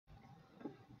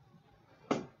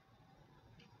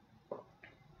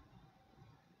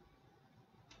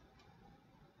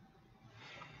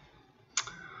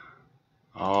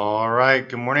right,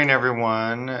 good morning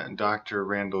everyone. Dr.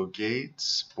 Randall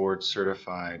Gates, board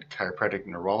certified chiropractic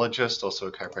neurologist, also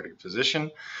a chiropractic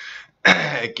physician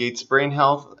at Gates Brain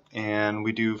Health, and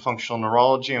we do functional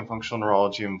neurology, and functional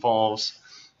neurology involves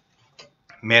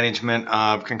management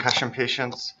of concussion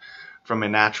patients from a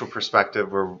natural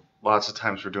perspective, where lots of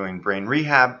times we're doing brain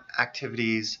rehab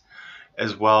activities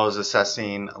as well as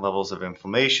assessing levels of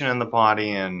inflammation in the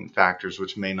body and factors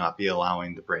which may not be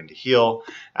allowing the brain to heal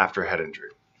after head injury.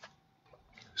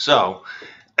 So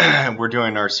we're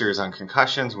doing our series on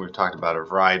concussions. We've talked about a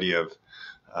variety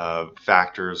of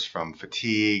factors, from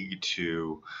fatigue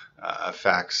to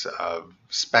effects of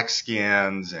SPECT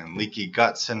scans and leaky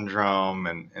gut syndrome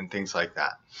and things like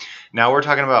that. Now we're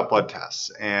talking about blood tests,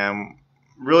 and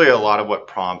really a lot of what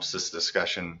prompts this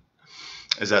discussion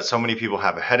is that so many people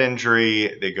have a head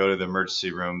injury, they go to the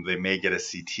emergency room, they may get a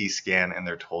CT scan, and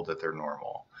they're told that they're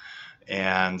normal.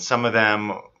 And some of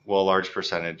them, well, a large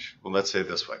percentage, well, let's say it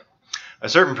this way, a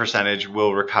certain percentage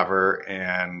will recover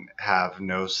and have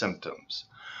no symptoms.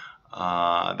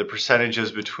 The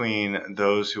percentages between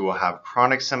those who will have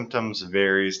chronic symptoms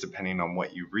varies depending on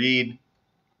what you read.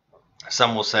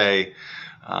 Some will say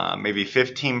maybe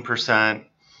 15%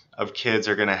 of kids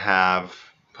are going to have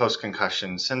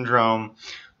post-concussion syndrome.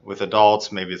 With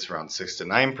adults, maybe it's around 6 to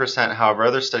 9%. However,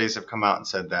 other studies have come out and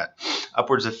said that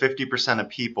upwards of 50% of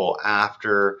people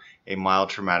after a mild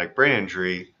traumatic brain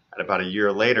injury at about a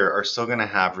year later are still going to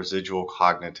have residual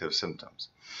cognitive symptoms.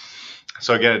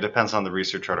 So again, it depends on the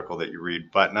research article that you read,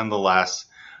 but nonetheless,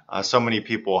 so many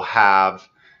people have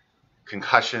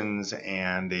concussions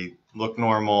and they look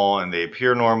normal and they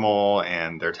appear normal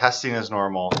and their testing is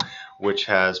normal, which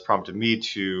has prompted me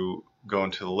to go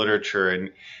into the literature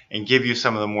and give you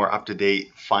some of the more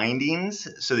up-to-date findings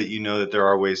so that you know that there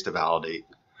are ways to validate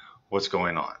what's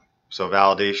going on. So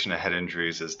validation of head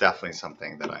injuries is definitely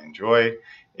something that I enjoy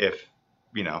if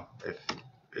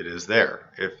it is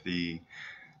there, if the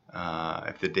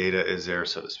data is there,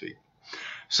 so to speak.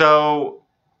 So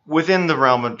within the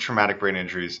realm of traumatic brain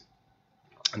injuries,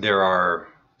 there are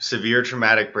severe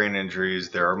traumatic brain injuries,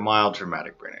 there are mild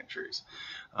traumatic brain injuries.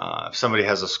 If somebody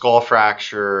has a skull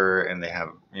fracture and they have,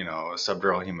 a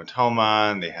subdural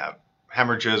hematoma and they have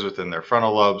hemorrhages within their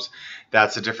frontal lobes,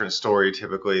 that's a different story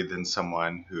typically than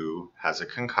someone who has a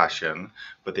concussion,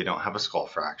 but they don't have a skull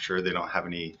fracture, they don't have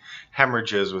any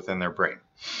hemorrhages within their brain.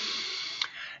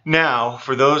 Now,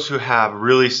 for those who have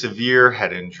really severe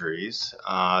head injuries,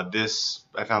 I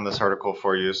found this article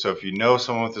for you. So if you know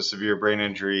someone with a severe brain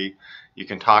injury, you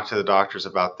can talk to the doctors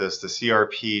about this. The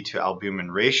CRP to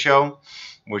albumin ratio,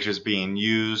 which is being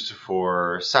used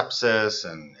for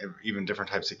sepsis and even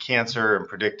different types of cancer and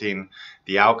predicting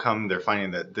the outcome. They're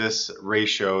finding that this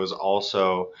ratio is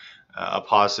also a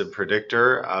positive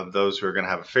predictor of those who are going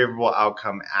to have a favorable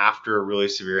outcome after a really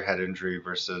severe head injury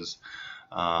versus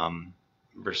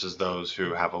those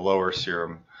who have a lower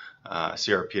serum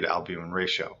CRP to albumin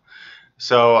ratio.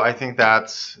 So I think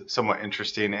that's somewhat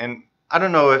interesting. And I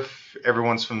don't know if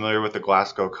everyone's familiar with the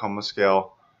Glasgow Coma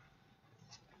Scale.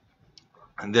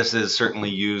 And this is certainly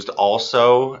used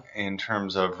also in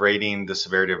terms of rating the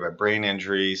severity of a brain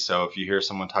injury. So if you hear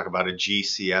someone talk about a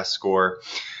GCS score,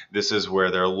 this is where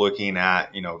they're looking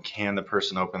at, can the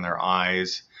person open their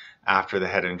eyes after the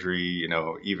head injury,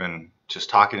 even just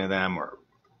talking to them or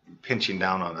pinching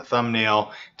down on a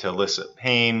thumbnail to elicit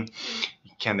pain.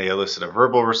 Can they elicit a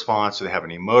verbal response? Do they have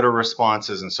any motor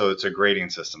responses? And so it's a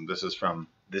grading system. This is from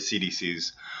the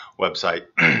CDC's website.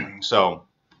 So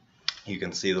you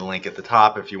can see the link at the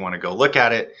top if you want to go look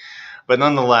at it. But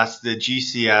nonetheless, the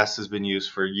GCS has been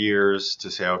used for years to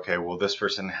say, okay, well, this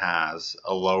person has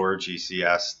a lower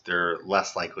GCS. They're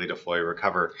less likely to fully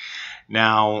recover.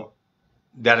 Now,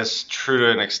 that is true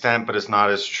to an extent, but it's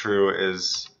not as true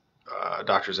as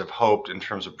doctors have hoped in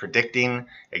terms of predicting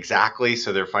exactly.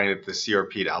 So they're finding that the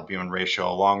CRP to albumin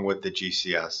ratio along with the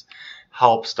GCS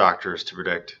helps doctors to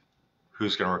predict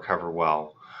who's going to recover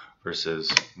well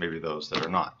versus maybe those that are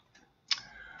not.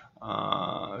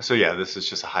 So yeah, this is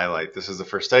just a highlight. This is the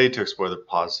first study to explore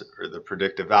the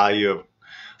predictive value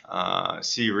of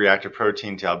C-reactive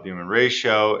protein to albumin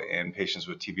ratio in patients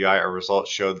with TBI. Our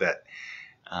results showed that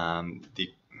the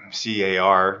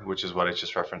CAR, which is what I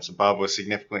just referenced above, was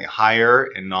significantly higher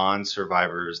in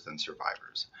non-survivors than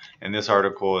survivors. And this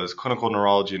article is Clinical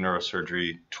Neurology and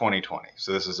Neurosurgery 2020.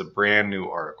 So this is a brand new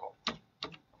article.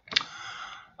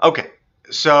 Okay,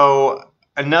 so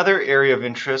another area of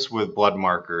interest with blood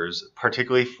markers,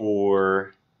 particularly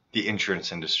for the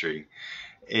insurance industry,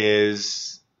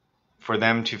 is for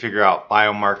them to figure out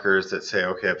biomarkers that say,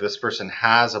 okay, if this person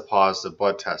has a positive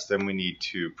blood test, then we need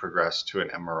to progress to an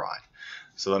MRI.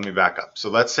 So let me back up. So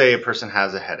let's say a person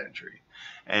has a head injury,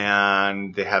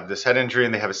 and they have this head injury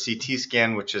and they have a CT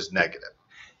scan which is negative.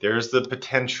 There's the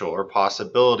potential or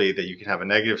possibility that you can have a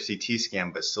negative CT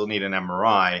scan but still need an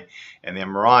MRI, and the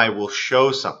MRI will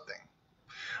show something.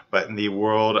 But in the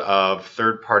world of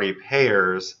third-party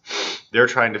payers, they're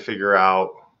trying to figure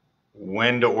out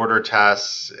when to order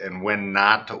tests and when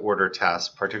not to order tests,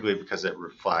 particularly because it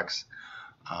reflects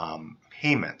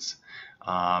payments.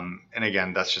 And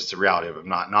again, that's just the reality of it. I'm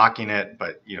not knocking it,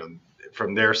 but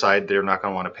from their side, they're not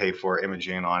going to want to pay for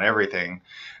imaging on everything.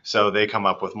 So they come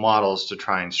up with models to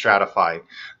try and stratify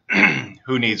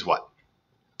who needs what.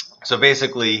 So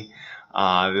basically,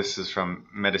 this is from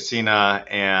Medicina,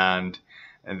 and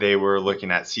they were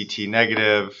looking at CT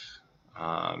negative.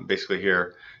 Basically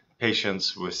here,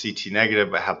 patients with CT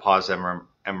negative but have positive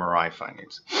MRI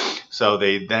findings. So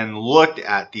they then looked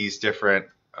at these different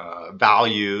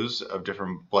values of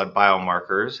different blood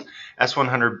biomarkers.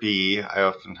 S100B, I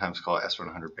oftentimes call it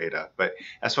S100 beta, but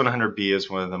S100B is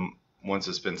one of the ones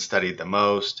that's been studied the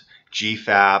most.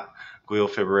 GFAP, glial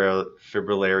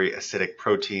fibrillary acidic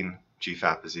protein.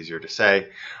 GFAP is easier to say.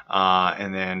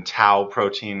 And then tau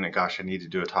protein. Gosh, I need to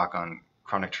do a talk on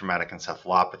chronic traumatic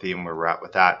encephalopathy and where we're at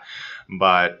with that.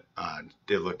 But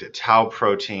they looked at tau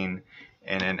protein,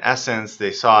 and in essence,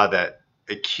 they saw that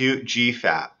acute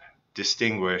GFAP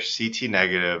distinguished CT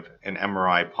negative and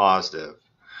MRI positive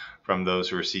from those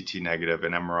who were CT negative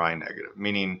and MRI negative,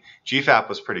 meaning GFAP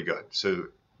was pretty good. So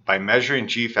by measuring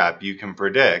GFAP, you can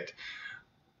predict,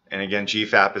 and again,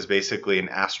 GFAP is basically an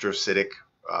astrocytic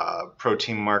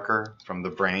protein marker from the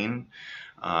brain.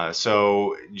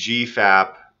 So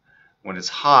GFAP, when it's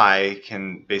high,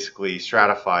 can basically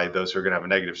stratify those who are going to have a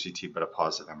negative CT but a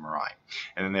positive MRI.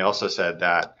 And then they also said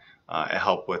that it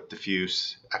helped with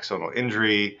diffuse axonal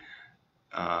injury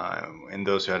in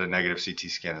those who had a negative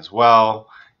CT scan as well.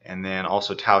 And then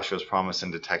also tau shows promise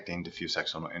in detecting diffuse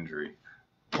axonal injury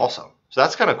also. So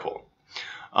that's kind of cool.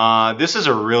 This is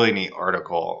a really neat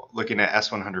article looking at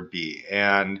S100B.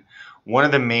 And one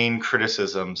of the main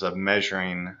criticisms of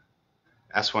measuring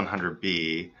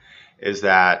S100B is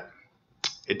that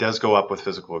it does go up with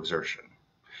physical exertion.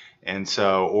 And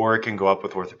so, or it can go up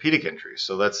with orthopedic injuries.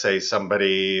 So let's say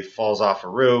somebody falls off a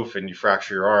roof and you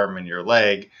fracture your arm and your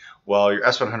leg. Well, your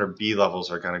S100B levels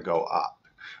are going to go up.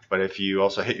 But if you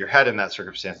also hit your head in that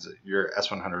circumstance, your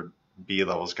S100B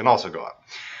levels can also go up.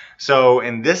 So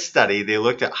in this study, they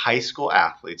looked at high school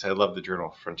athletes. I love the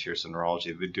journal Frontiers in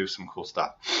Neurology. They do some cool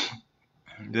stuff.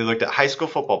 They looked at high school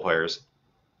football players,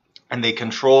 and they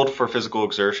controlled for physical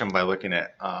exertion by looking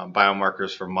at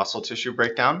biomarkers for muscle tissue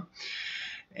breakdown.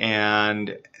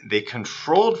 And they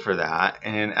controlled for that,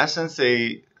 and in essence,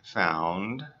 they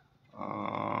found,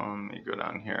 let me go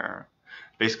down here.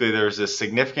 Basically, there's a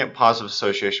significant positive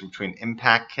association between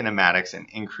impact kinematics and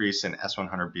increase in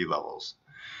S100B levels.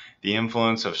 The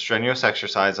influence of strenuous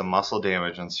exercise and muscle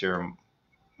damage on serum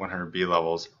 100B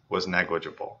levels was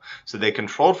negligible. So they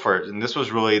controlled for it, and this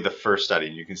was really the first study.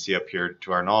 You can see up here,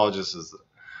 to our knowledge, this is the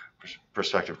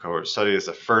prospective cohort study. Is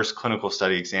the first clinical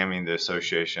study examining the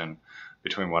association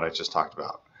between what I just talked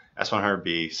about,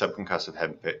 S100B, subconcussive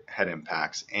head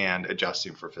impacts, and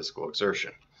adjusting for physical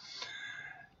exertion.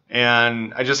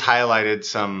 And I just highlighted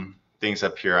some things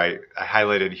up here. I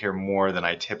highlighted here more than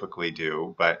I typically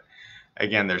do, but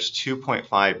again, there's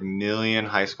 2.5 million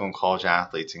high school and college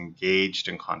athletes engaged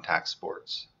in contact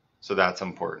sports. So that's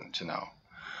important to know.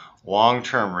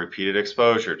 Long-term repeated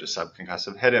exposure to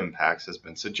subconcussive head impacts has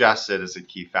been suggested as a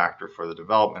key factor for the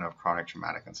development of chronic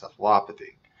traumatic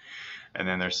encephalopathy. And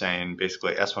then they're saying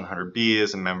basically S100B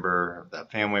is a member of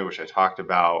that family, which I talked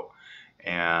about,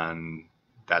 and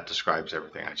that describes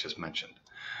everything I just mentioned.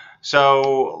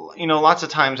 So, lots of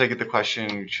times I get the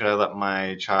question, should I let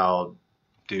my child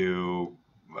do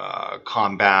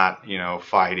combat,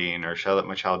 fighting, or should I let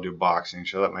my child do boxing?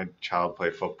 Should I let my child play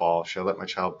football? Should I let my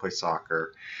child play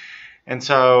soccer? And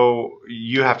so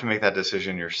you have to make that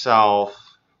decision yourself.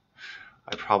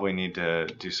 I probably need to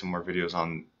do some more videos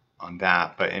on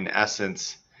that, but in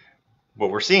essence, what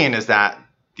we're seeing is that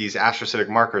these astrocytic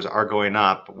markers are going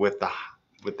up with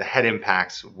the head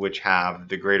impacts, which have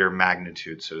the greater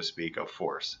magnitude, so to speak, of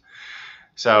force.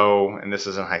 So, and this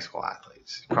is in high school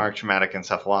athletes. Chronic traumatic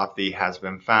encephalopathy has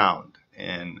been found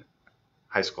in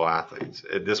high school athletes.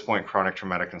 At this point, chronic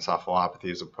traumatic encephalopathy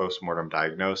is a postmortem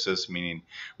diagnosis, meaning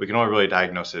we can only really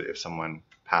diagnose it if someone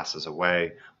passes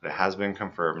away, but it has been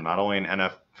confirmed not only in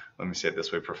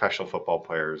professional football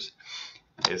players.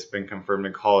 It's been confirmed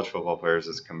in college football players.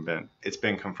 It's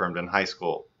been confirmed in high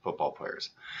school football players.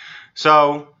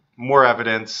 So more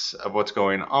evidence of what's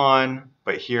going on,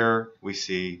 but here we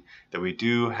see that we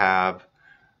do have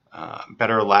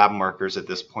better lab markers at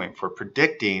this point for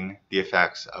predicting the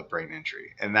effects of brain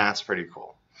injury, and that's pretty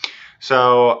cool.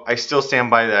 So I still stand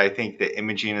by that. I think that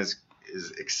imaging is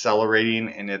accelerating,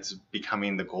 and it's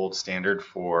becoming the gold standard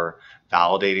for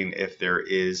validating if there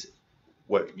is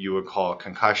what you would call a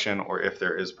concussion or if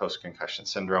there is post-concussion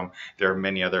syndrome. There are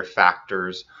many other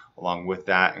factors along with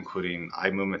that, including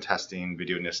eye movement testing,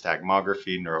 video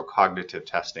nystagmography, neurocognitive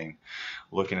testing,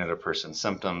 looking at a person's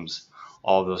symptoms.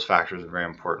 All of those factors are very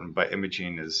important, but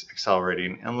imaging is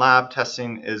accelerating and lab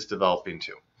testing is developing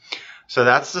too. So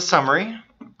that's the summary.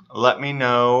 Let me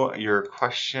know your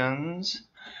questions,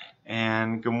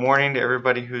 and good morning to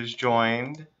everybody who's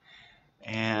joined,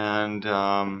 and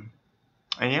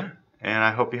yeah, and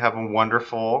I hope you have a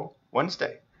wonderful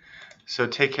Wednesday. So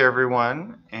take care,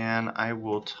 everyone, and I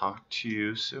will talk to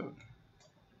you soon.